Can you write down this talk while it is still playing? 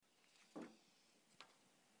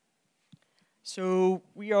So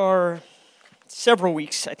we are several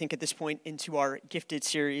weeks, I think, at this point into our Gifted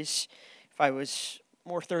series. If I was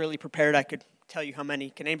more thoroughly prepared, I could tell you how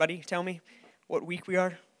many. Can anybody tell me what week we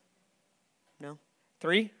are? No?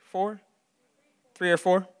 3, 4? 3 or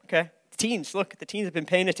 4? Okay. The teens, look, the teens have been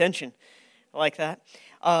paying attention. I like that.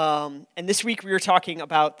 And this week we were talking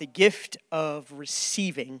about the gift of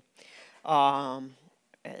receiving from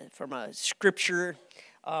a scripture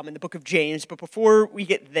in the book of James. But before we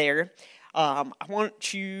get there, I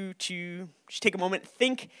want you to just take a moment and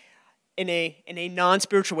think in a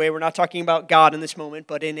non-spiritual way. We're not talking about God in this moment,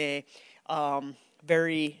 but in a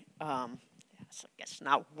very, I guess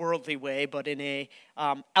not worldly way, but in a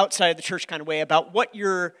outside of the church kind of way about what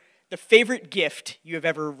the favorite gift you have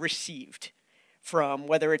ever received from,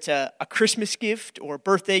 whether it's a Christmas gift or a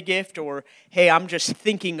birthday gift or, hey, I'm just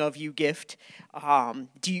thinking of you gift.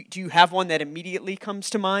 Do you have one that immediately comes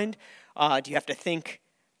to mind? Do you have to think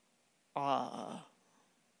a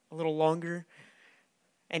little longer?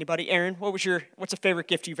 Anybody? Aaron, what's a favorite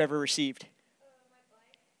gift you've ever received? My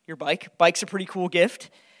bike. Your bike. Bike's a pretty cool gift.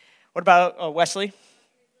 What about Wesley?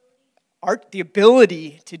 The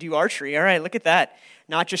ability to do archery. All right, look at that.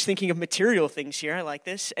 Not just thinking of material things here. I like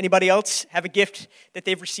this. Anybody else have a gift that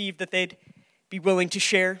they've received that they'd be willing to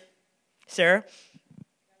share? Sarah?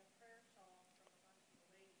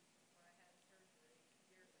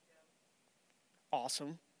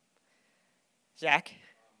 Awesome. Zach?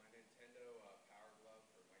 My Nintendo Power Glove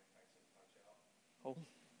for Mike Tyson Punch-Out. Oh.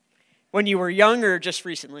 When you were young or just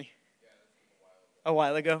recently? Yeah, this was A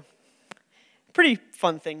while ago. Pretty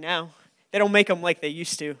fun thing now. They don't make them like they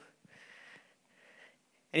used to.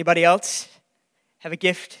 Anybody else have a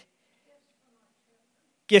gift?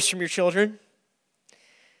 Gifts from your children?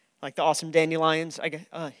 Like the awesome dandelions?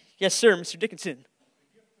 Yes, sir, Mr. Dickinson.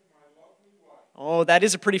 Oh, that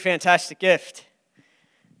is a pretty fantastic gift.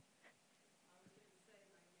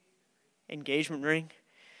 Engagement ring.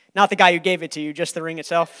 Not the guy who gave it to you, just the ring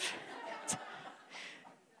itself.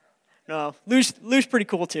 No, Lou's pretty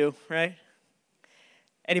cool too, right?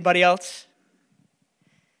 Anybody else?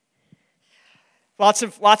 Lots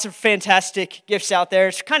of fantastic gifts out there.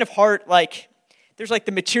 It's kind of hard, there's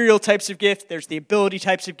the material types of gift, there's the ability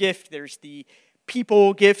types of gift, there's the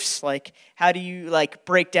people gifts, how do you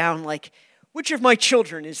break down which of my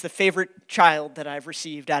children is the favorite child that I've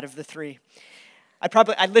received out of the 3?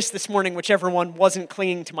 I'd list this morning whichever one wasn't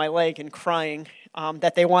clinging to my leg and crying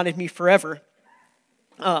that they wanted me forever.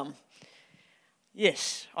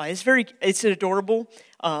 Yes, it's adorable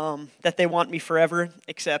that they want me forever,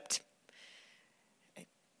 except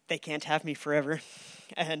they can't have me forever.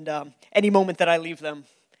 And any moment that I leave them,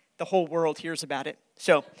 the whole world hears about it.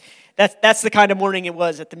 So that's the kind of morning it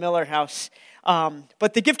was at the Miller house.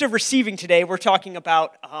 But the gift of receiving today, we're talking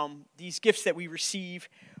about these gifts that we receive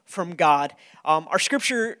from God. Our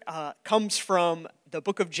scripture comes from the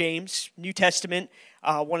book of James, New Testament,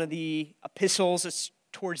 one of the epistles. It's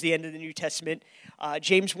towards the end of the New Testament.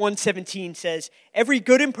 James 1:17 says, "Every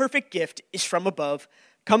good and perfect gift is from above,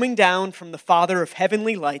 coming down from the Father of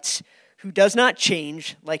heavenly lights, who does not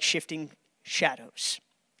change like shifting shadows."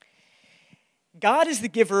 God is the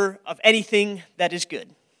giver of anything that is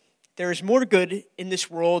good. There is more good in this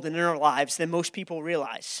world and in our lives than most people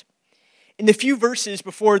realize. In the few verses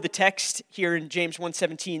before the text here in James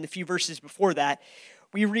 1:17, the few verses before that,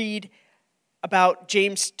 we read about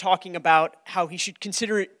James talking about how he should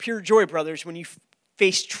consider it pure joy, brothers, when you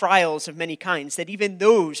face trials of many kinds, that even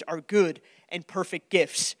those are good and perfect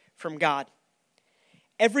gifts from God.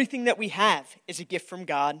 Everything that we have is a gift from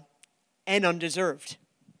God and undeserved.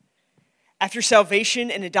 After salvation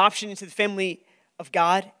and adoption into the family of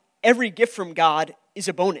God, every gift from God is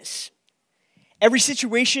a bonus. Every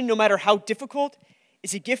situation, no matter how difficult,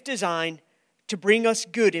 is a gift designed to bring us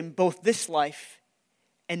good in both this life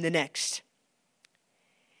and the next.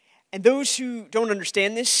 And those who don't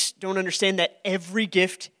understand this, don't understand that every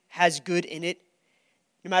gift has good in it,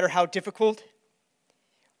 no matter how difficult,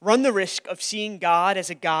 run the risk of seeing God as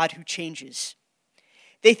a God who changes.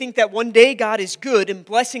 They think that one day God is good and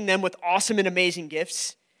blessing them with awesome and amazing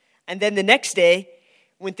gifts, and then the next day,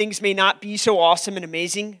 when things may not be so awesome and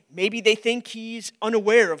amazing, maybe they think he's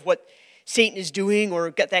unaware of what Satan is doing,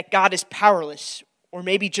 or that God is powerless, or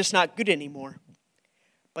maybe just not good anymore.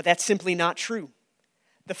 But that's simply not true.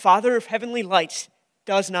 The Father of heavenly lights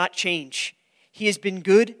does not change. He has been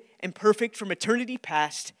good and perfect from eternity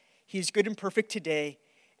past. He is good and perfect today,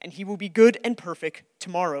 and he will be good and perfect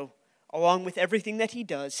tomorrow, along with everything that he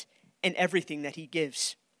does and everything that he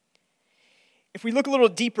gives. If we look a little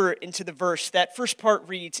deeper into the verse, that first part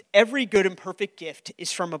reads, "Every good and perfect gift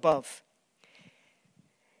is from above."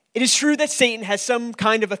 It is true that Satan has some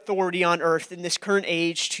kind of authority on earth in this current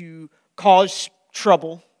age to cause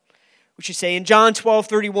trouble, which you say in John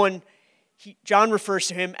 12:31, John refers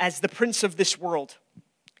to him as the prince of this world.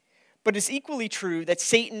 But it's equally true that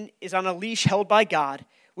Satan is on a leash held by God,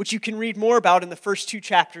 which you can read more about in the first 2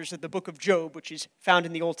 chapters of the book of Job, which is found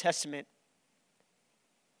in the Old Testament.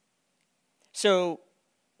 So,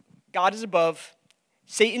 God is above.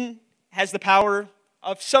 Satan has the power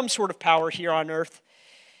of some sort of power here on earth,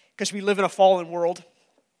 because we live in a fallen world.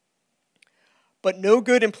 But no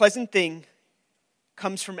good and pleasant thing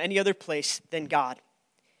comes from any other place than God.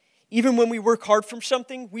 Even when we work hard for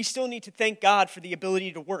something, we still need to thank God for the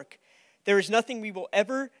ability to work. There is nothing we will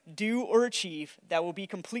ever do or achieve that will be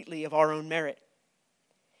completely of our own merit.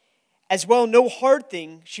 As well, no hard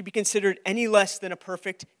thing should be considered any less than a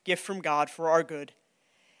perfect gift from God for our good.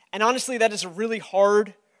 And honestly, that is a really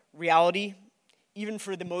hard reality, even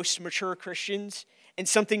for the most mature Christians, and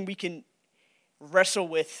something we can wrestle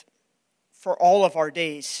with for all of our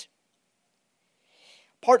days.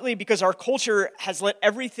 Partly because our culture has let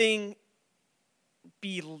everything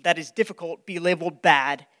that is difficult be labeled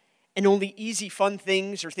bad, and only easy, fun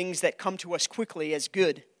things or things that come to us quickly as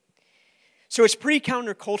good. So it's pretty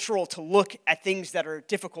countercultural to look at things that are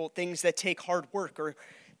difficult, things that take hard work, or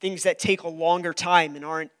things that take a longer time and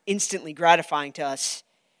aren't instantly gratifying to us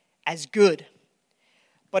as good.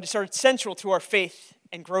 But it's central to our faith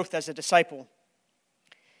and growth as a disciple.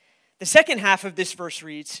 The second half of this verse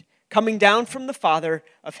reads, "Coming down from the Father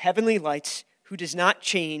of heavenly lights, who does not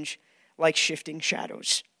change like shifting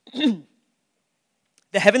shadows."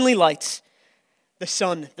 The heavenly lights, the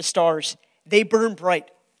sun, the stars, they burn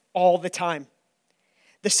bright all the time.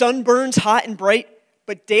 The sun burns hot and bright,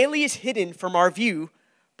 but daily is hidden from our view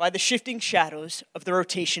by the shifting shadows of the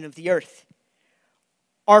rotation of the earth.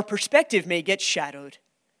 Our perspective may get shadowed,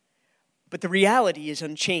 but the reality is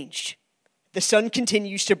unchanged. The sun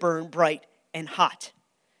continues to burn bright and hot.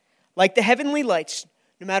 Like the heavenly lights,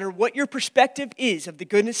 no matter what your perspective is of the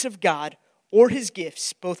goodness of God or his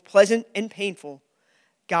gifts, both pleasant and painful,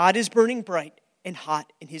 God is burning bright and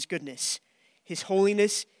hot in his goodness, his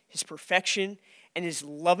holiness, his perfection, and his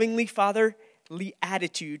lovingly fatherly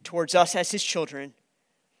attitude towards us as his children,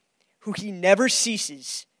 who he never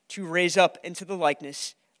ceases to raise up into the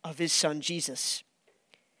likeness of his Son, Jesus.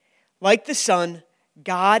 Like the sun,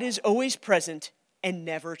 God is always present and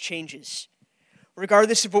never changes,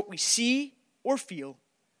 regardless of what we see or feel.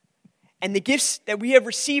 And the gifts that we have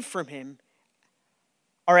received from him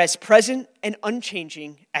are as present and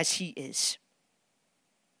unchanging as he is.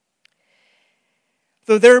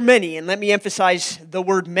 Though there are many, and let me emphasize the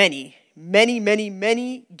word many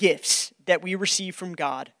gifts that we receive from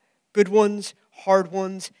God, good ones, hard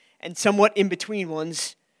ones, and somewhat in-between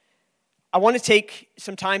ones, I want to take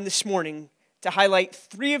some time this morning to highlight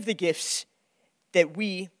 3 of the gifts that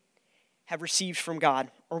we have received from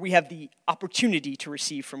God, or we have the opportunity to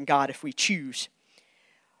receive from God if we choose.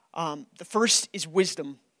 The first is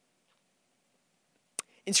wisdom.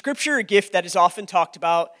 In Scripture, a gift that is often talked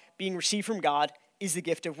about being received from God is the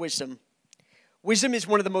gift of wisdom. Wisdom is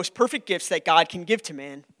one of the most perfect gifts that God can give to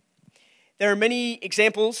man. There are many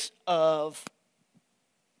examples of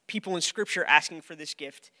people in Scripture asking for this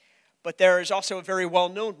gift, but there is also a very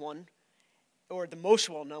well-known one, or the most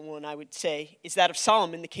well-known one, I would say, is that of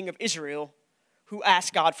Solomon, the king of Israel, who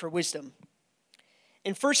asked God for wisdom.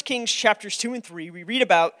 In 1 Kings chapters 2 and 3, we read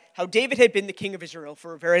about how David had been the king of Israel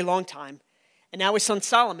for a very long time, and now his son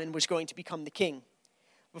Solomon was going to become the king.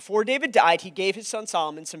 Before David died, he gave his son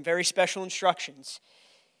Solomon some very special instructions.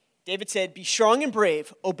 David said, "Be strong and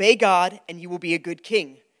brave, obey God, and you will be a good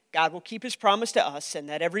king. God will keep his promise to us, and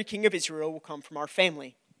that every king of Israel will come from our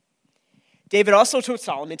family." David also told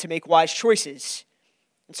Solomon to make wise choices.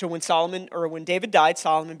 And so when David died,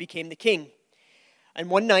 Solomon became the king. And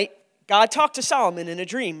one night, God talked to Solomon in a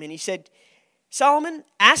dream, and he said, "Solomon,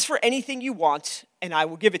 ask for anything you want, and I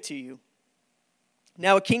will give it to you."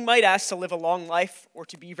 Now, a king might ask to live a long life or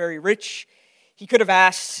to be very rich. He could have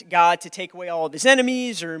asked God to take away all of his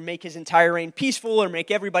enemies, or make his entire reign peaceful, or make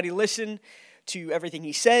everybody listen to everything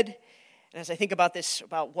he said. And as I think about this,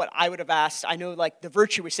 about what I would have asked, I know like the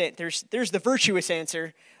virtuous answer, there's the virtuous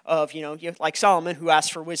answer of, like Solomon who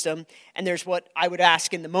asked for wisdom, and there's what I would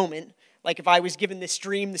ask in the moment. Like if I was given this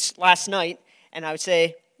dream this last night, and I would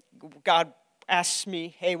say, God asks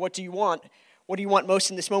me, "Hey, what do you want? What do you want most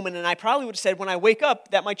in this moment?" And I probably would have said, when I wake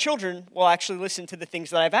up, that my children will actually listen to the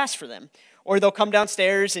things that I've asked for them. Or they'll come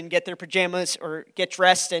downstairs and get their pajamas or get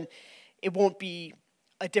dressed, and it won't be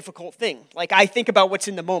a difficult thing. Like I think about what's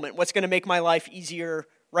in the moment, what's going to make my life easier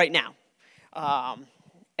right now.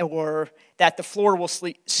 Or that the floor will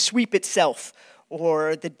sweep itself,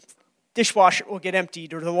 or the dishwasher will get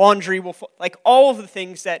emptied, or the laundry will, like all of the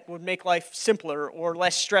things that would make life simpler or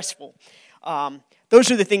less stressful.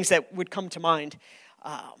 Those are the things that would come to mind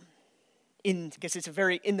because it's a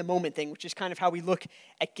very in-the-moment thing, which is kind of how we look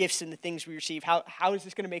at gifts and the things we receive. How is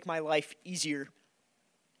this going to make my life easier?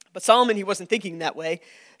 But Solomon, he wasn't thinking that way.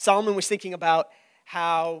 Solomon was thinking about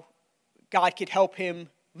how God could help him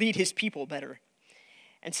lead his people better.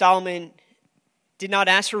 And Solomon did not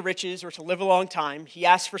ask for riches or to live a long time. He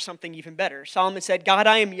asked for something even better. Solomon said, God,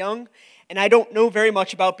 I am young, and I don't know very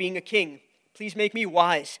much about being a king. Please make me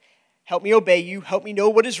wise. Help me obey you. Help me know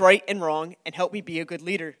what is right and wrong, and help me be a good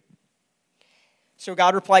leader. So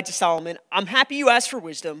God replied to Solomon, I'm happy you asked for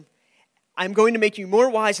wisdom. I'm going to make you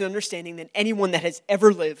more wise and understanding than anyone that has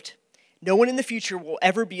ever lived. No one in the future will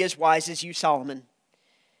ever be as wise as you, Solomon.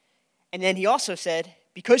 And then he also said,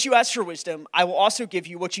 because you asked for wisdom, I will also give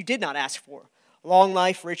you what you did not ask for. Long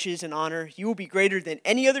life, riches, and honor. You will be greater than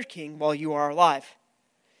any other king while you are alive.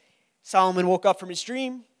 Solomon woke up from his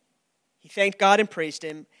dream. He thanked God and praised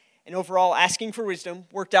him. And overall, asking for wisdom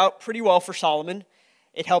worked out pretty well for Solomon.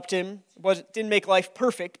 It helped him. It didn't make life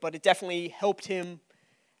perfect, but it definitely helped him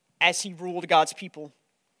as he ruled God's people.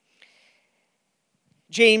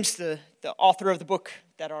 James, the author of the book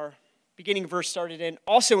that our beginning verse started in,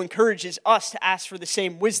 also encourages us to ask for the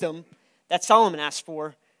same wisdom that Solomon asked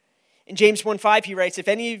for. In James 1:5, he writes, if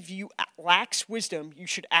any of you lacks wisdom, you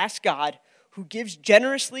should ask God, who gives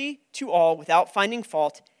generously to all without finding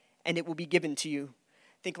fault, and it will be given to you.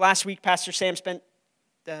 I think last week, Pastor Sam spent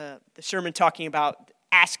the sermon talking about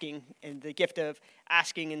asking and the gift of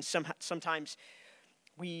asking, and sometimes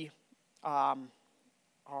we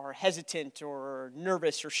are hesitant or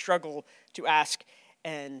nervous or struggle to ask,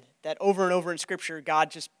 and that over and over in Scripture,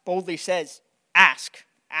 God just boldly says, ask.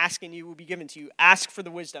 Ask and you will be given to you. Ask for the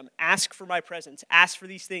wisdom. Ask for my presence. Ask for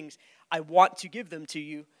these things. I want to give them to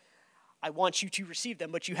you. I want you to receive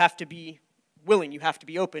them, but you have to be willing. You have to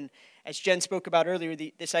be open. As Jen spoke about earlier,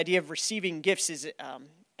 this idea of receiving gifts is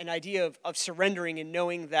an idea of surrendering and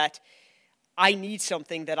knowing that I need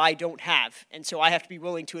something that I don't have. And so I have to be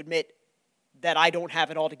willing to admit that I don't have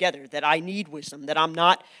it all together, that I need wisdom, that I'm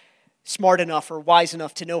not smart enough or wise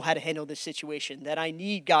enough to know how to handle this situation, that I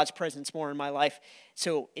need God's presence more in my life.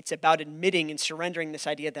 So it's about admitting and surrendering this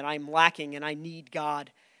idea that I'm lacking and I need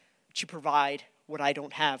God to provide what I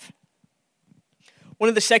don't have. One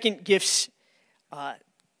of the second gifts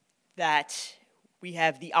that we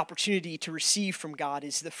have the opportunity to receive from God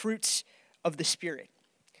is the fruits of the Spirit.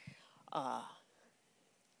 I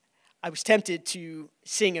was tempted to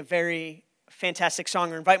sing a very fantastic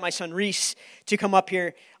song or invite my son Reese to come up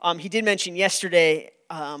here. He did mention yesterday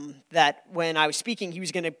that when I was speaking, he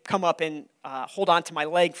was going to come up and hold on to my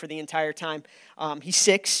leg for the entire time. He's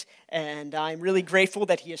 6, and I'm really grateful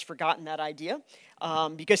that he has forgotten that idea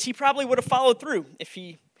because he probably would have followed through if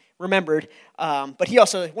he remembered. But he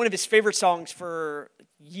also, one of his favorite songs for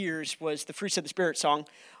years was the Fruits of the Spirit song.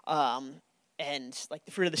 And like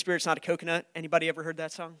the fruit of the Spirit's not a coconut. Anybody ever heard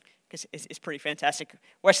that song? Because it's pretty fantastic.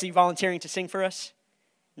 Wesley volunteering to sing for us?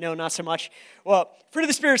 No, not so much. Well, fruit of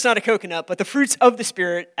the Spirit's not a coconut, but the fruits of the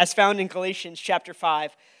Spirit, as found in Galatians chapter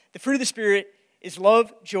 5, the fruit of the Spirit is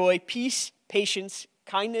love, joy, peace, patience,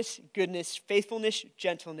 kindness, goodness, faithfulness,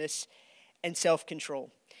 gentleness, and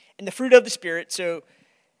self-control. And the fruit of the Spirit, so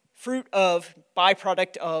the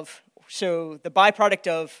byproduct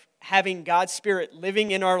of having God's Spirit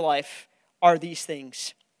living in our life are these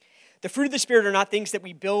things. The fruit of the Spirit are not things that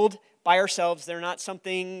we build by ourselves. They're not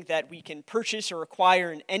something that we can purchase or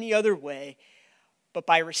acquire in any other way, but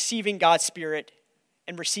by receiving God's Spirit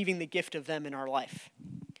and receiving the gift of them in our life.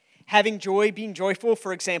 Having joy, being joyful,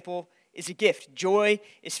 for example, is a gift. Joy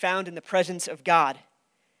is found in the presence of God.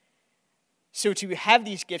 So to have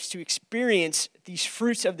these gifts, to experience these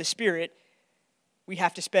fruits of the Spirit, we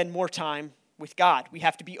have to spend more time with God. We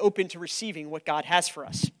have to be open to receiving what God has for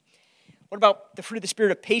us. What about the fruit of the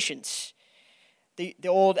Spirit of patience? The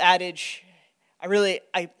old adage,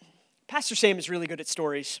 Pastor Sam is really good at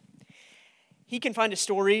stories. He can find a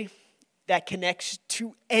story that connects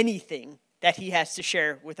to anything that he has to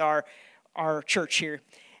share with our church here.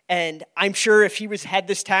 And I'm sure if he had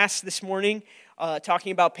this task this morning,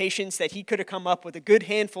 talking about patience, that he could have come up with a good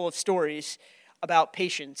handful of stories about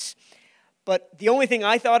patience. But the only thing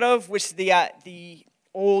I thought of was the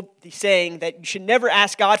saying that you should never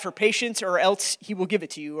ask God for patience or else he will give it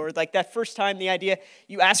to you. Or like that first time, the idea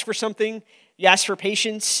you ask for something, you ask for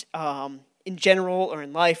patience in general or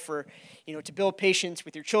in life, or to build patience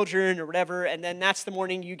with your children or whatever, and then that's the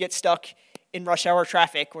morning you get stuck in rush hour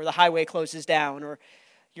traffic or the highway closes down or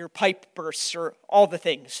your pipe bursts or all the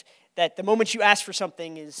things. That the moment you ask for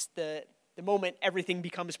something is the the moment everything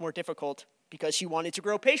becomes more difficult because she wanted to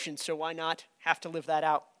grow patience, so why not have to live that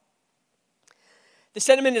out? The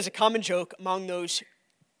sentiment is a common joke among those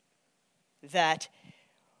that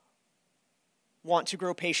want to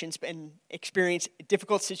grow patience and experience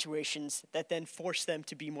difficult situations that then force them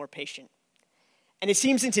to be more patient. And it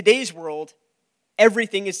seems in today's world,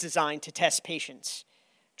 everything is designed to test patience.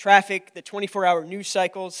 Traffic, the 24-hour news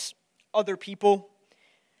cycles, other people.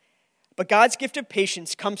 But God's gift of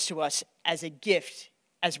patience comes to us as a gift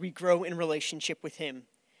as we grow in relationship with Him.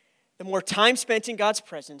 The more time spent in God's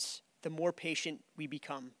presence, the more patient we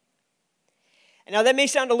become. And now that may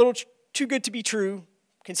sound a little too good to be true,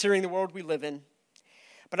 considering the world we live in.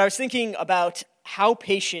 But I was thinking about how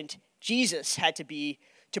patient Jesus had to be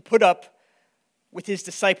to put up with his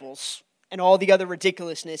disciples and all the other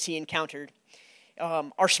ridiculousness he encountered.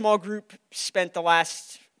 Our small group spent the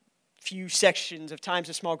last few sections of times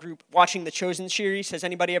of small group watching the Chosen series. Has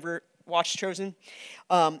anybody ever watched Chosen?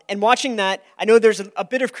 And watching that, I know there's a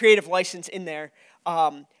bit of creative license in there,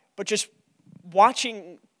 but just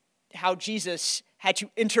watching how Jesus had to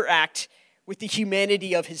interact with the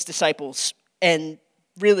humanity of his disciples, and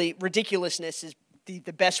really ridiculousness is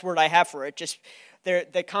the best word I have for it. Just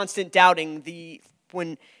the constant doubting,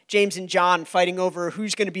 when James and John fighting over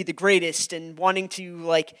who's going to be the greatest and wanting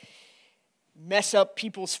to mess up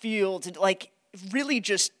people's fields and really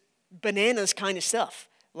just bananas kind of stuff.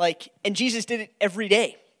 And Jesus did it every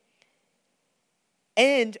day.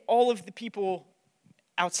 And all of the people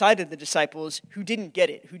outside of the disciples who didn't get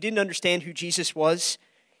it, who didn't understand who Jesus was,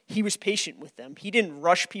 he was patient with them. He didn't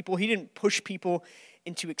rush people. He didn't push people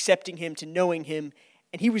into accepting him, to knowing him.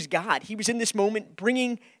 And he was God. He was in this moment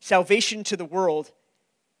bringing salvation to the world,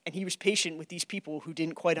 and he was patient with these people who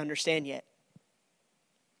didn't quite understand yet.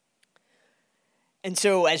 And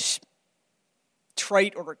so, as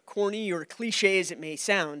trite or corny or cliche as it may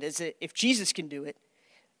sound, if Jesus can do it,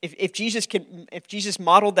 if Jesus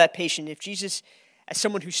modeled that patience, if Jesus, as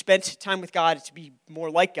someone who spent time with God to be more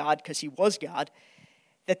like God because he was God,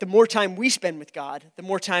 that the more time we spend with God, the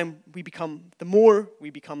more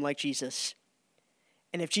we become like Jesus.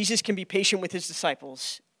 And if Jesus can be patient with his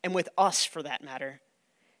disciples, and with us for that matter,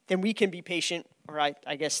 then we can be patient, or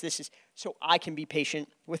I guess this is, so I can be patient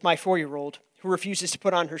with my 4-year-old who refuses to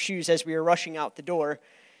put on her shoes as we are rushing out the door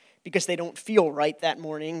because they don't feel right that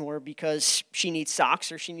morning, or because she needs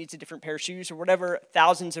socks, or she needs a different pair of shoes, or whatever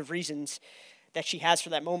thousands of reasons that she has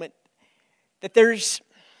for that moment, that there's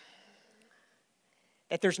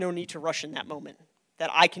no need to rush in that moment,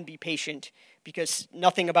 that I can be patient because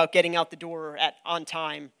nothing about getting out the door on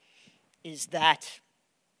time is that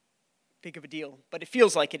big of a deal, but it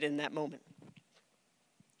feels like it in that moment.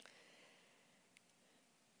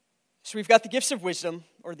 So we've got the gifts of wisdom,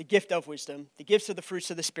 or the gift of wisdom, the gifts of the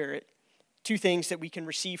fruits of the Spirit, 2 things that we can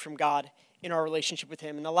receive from God in our relationship with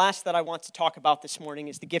him. And the last that I want to talk about this morning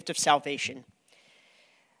is the gift of salvation.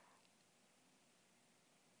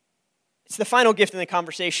 It's the final gift in the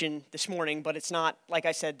conversation this morning, but it's not, like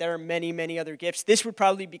I said, there are many, many other gifts. This would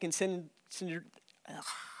probably be considered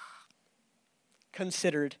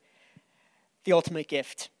the ultimate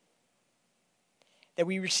gift that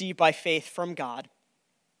we receive by faith from God.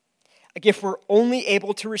 A gift we're only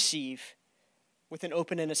able to receive with an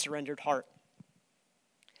open and a surrendered heart.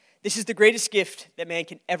 This is the greatest gift that man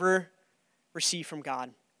can ever receive from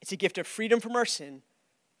God. It's a gift of freedom from our sin,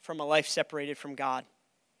 from a life separated from God.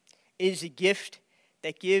 It is a gift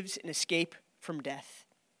that gives an escape from death.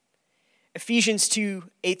 Ephesians 2,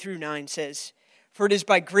 8-9 says, "For it is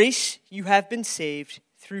by grace you have been saved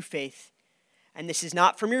through faith, and this is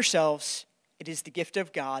not from yourselves, it is the gift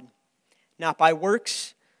of God, not by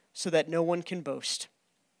works, so that no one can boast."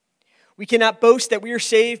 We cannot boast that we are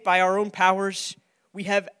saved by our own powers. We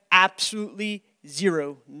have absolutely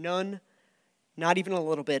zero, none, not even a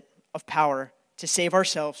little bit of power to save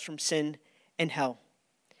ourselves from sin and hell.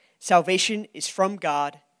 Salvation is from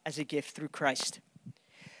God as a gift through Christ.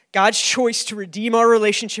 God's choice to redeem our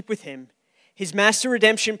relationship with him, his master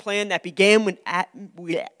redemption plan that began when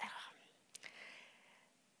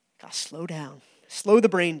slow the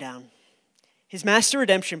brain down. His master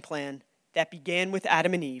redemption plan that began with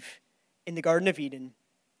Adam and Eve in the Garden of Eden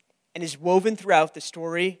and is woven throughout the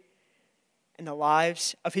story and the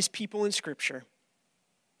lives of his people in Scripture.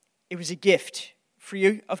 It was a gift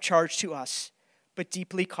free of charge to us, but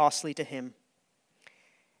deeply costly to him.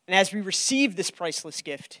 And as we receive this priceless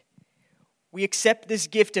gift, we accept this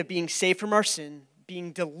gift of being saved from our sin,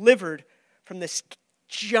 being delivered from this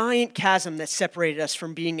giant chasm that separated us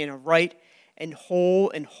from being in a right and whole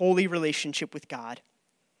and holy relationship with God.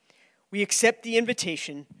 We accept the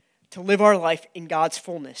invitation to live our life in God's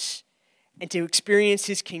fullness and to experience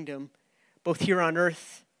his kingdom both here on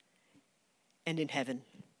earth and in heaven.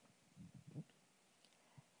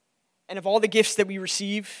 And of all the gifts that we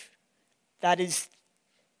receive, that is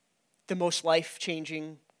the most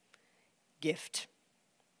life-changing gift.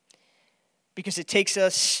 Because it takes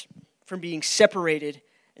us from being separated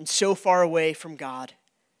and so far away from God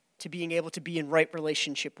to being able to be in right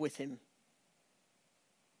relationship with Him,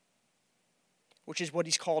 which is what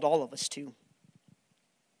He's called all of us to.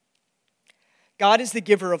 God is the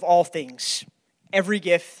giver of all things. Every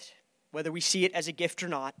gift, whether we see it as a gift or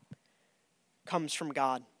not, comes from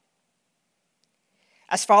God.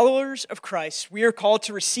 As followers of Christ, we are called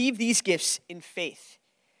to receive these gifts in faith,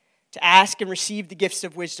 to ask and receive the gifts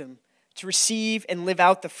of wisdom, to receive and live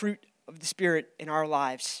out the fruit of the Spirit in our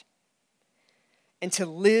lives, and to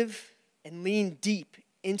live and lean deep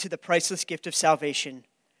into the priceless gift of salvation,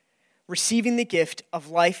 receiving the gift of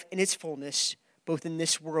life in its fullness, both in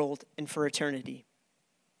this world and for eternity.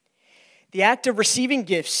 The act of receiving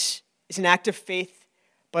gifts is an act of faith,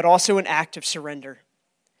 but also an act of surrender.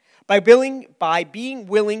 By being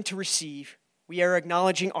willing to receive, we are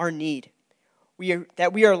acknowledging our need,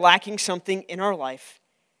 that we are lacking something in our life,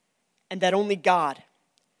 and that only God,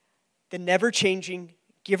 the never-changing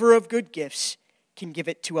giver of good gifts, can give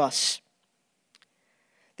it to us.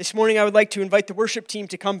 This morning, I would like to invite the worship team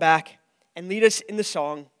to come back and lead us in the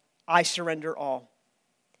song, I Surrender All.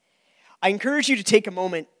 I encourage you to take a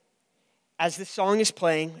moment as this song is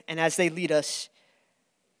playing and as they lead us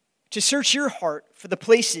to search your heart for the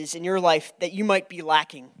places in your life that you might be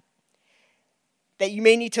lacking, that you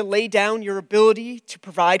may need to lay down your ability to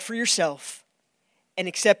provide for yourself and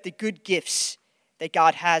accept the good gifts that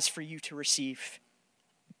God has for you to receive.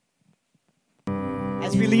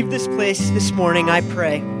 As we leave this place this morning, I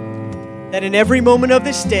pray that in every moment of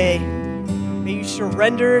this day, may you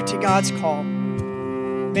surrender to God's call.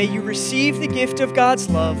 May you receive the gift of God's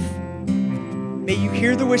love. May you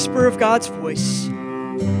hear the whisper of God's voice.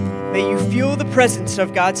 May you feel the presence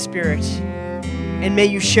of God's Spirit. And may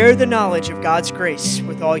you share the knowledge of God's grace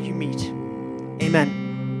with all you meet. Amen.